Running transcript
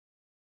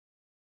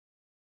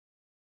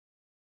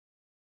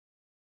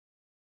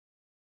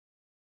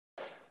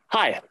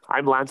Hi,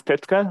 I'm Lance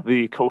Pitka,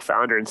 the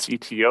co-founder and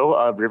CTO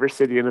of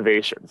Rivercity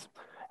Innovations.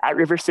 At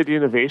Rivercity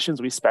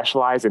Innovations, we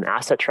specialize in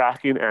asset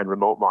tracking and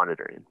remote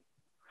monitoring.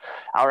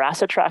 Our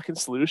asset tracking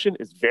solution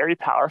is very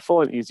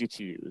powerful and easy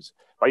to use.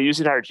 By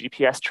using our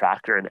GPS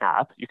tracker and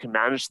app, you can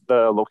manage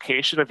the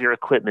location of your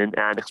equipment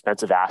and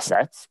expensive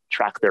assets,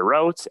 track their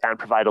routes, and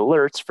provide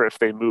alerts for if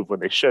they move when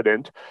they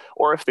shouldn't,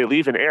 or if they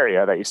leave an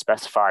area that you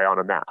specify on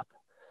a map.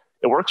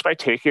 It works by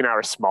taking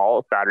our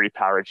small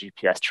battery-powered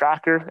GPS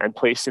tracker and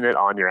placing it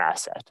on your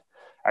asset.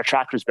 Our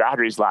tracker's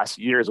batteries last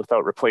years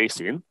without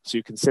replacing, so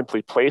you can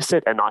simply place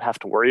it and not have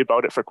to worry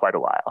about it for quite a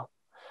while.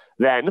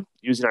 Then,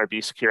 using our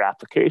B-Secure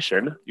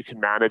application, you can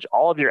manage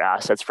all of your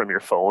assets from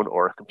your phone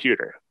or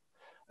computer.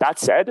 That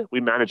said,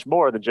 we manage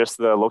more than just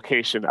the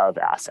location of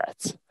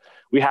assets.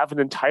 We have an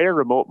entire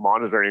remote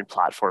monitoring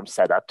platform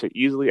set up to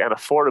easily and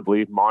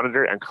affordably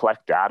monitor and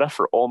collect data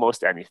for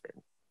almost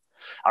anything.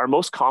 Our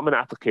most common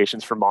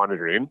applications for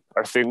monitoring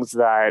are things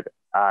that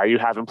you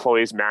have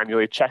employees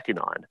manually checking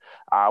on.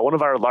 One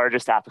of our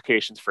largest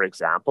applications, for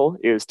example,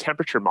 is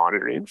temperature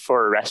monitoring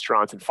for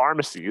restaurants and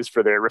pharmacies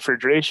for their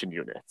refrigeration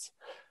units.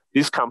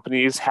 These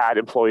companies had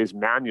employees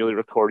manually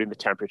recording the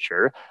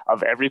temperature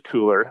of every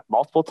cooler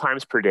multiple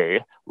times per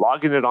day,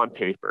 logging it on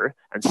paper,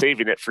 and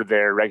saving it for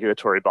their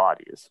regulatory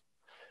bodies.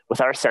 With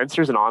our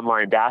sensors and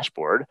online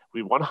dashboard,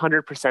 we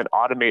 100%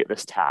 automate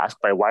this task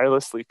by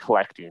wirelessly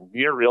collecting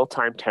near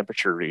real-time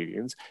temperature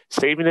readings,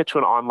 saving it to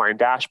an online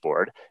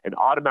dashboard, and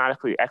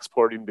automatically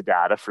exporting the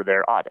data for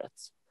their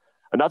audits.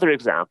 Another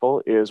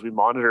example is we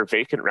monitor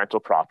vacant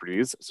rental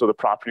properties so the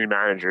property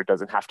manager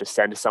doesn't have to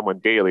send someone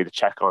daily to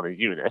check on a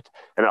unit,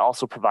 and it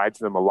also provides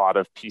them a lot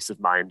of peace of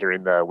mind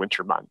during the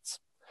winter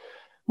months.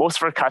 Most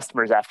of our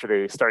customers, after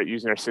they start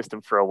using our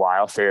system for a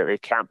while, say that they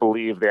can't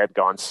believe they had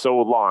gone so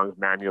long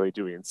manually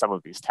doing some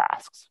of these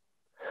tasks.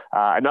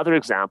 Another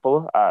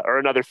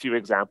few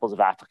examples of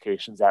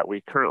applications that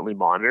we currently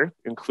monitor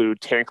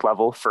include tank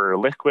level for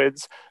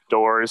liquids,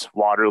 doors,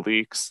 water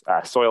leaks,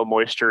 soil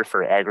moisture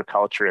for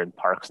agriculture in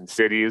parks and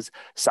cities,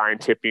 sign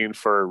tipping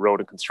for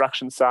road and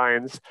construction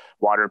signs,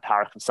 water and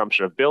power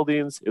consumption of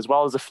buildings, as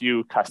well as a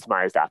few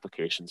customized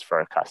applications for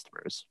our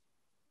customers.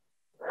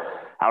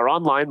 Our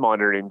online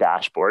monitoring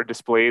dashboard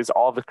displays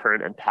all the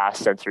current and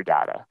past sensor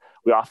data.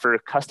 We offer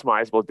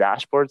customizable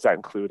dashboards that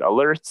include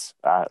alerts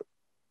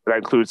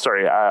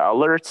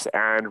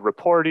and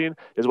reporting,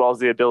 as well as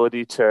the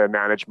ability to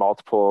manage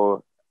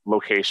multiple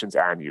locations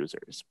and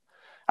users.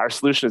 Our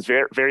solution is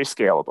very, very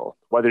scalable.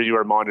 Whether you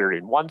are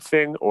monitoring one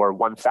thing or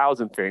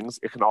 1,000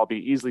 things, it can all be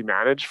easily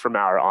managed from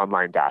our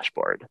online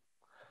dashboard.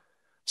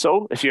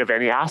 So if you have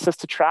any assets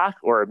to track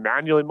or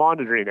manually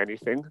monitoring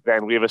anything,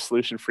 then we have a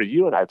solution for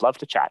you, and I'd love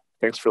to chat.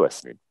 Thanks for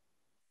listening.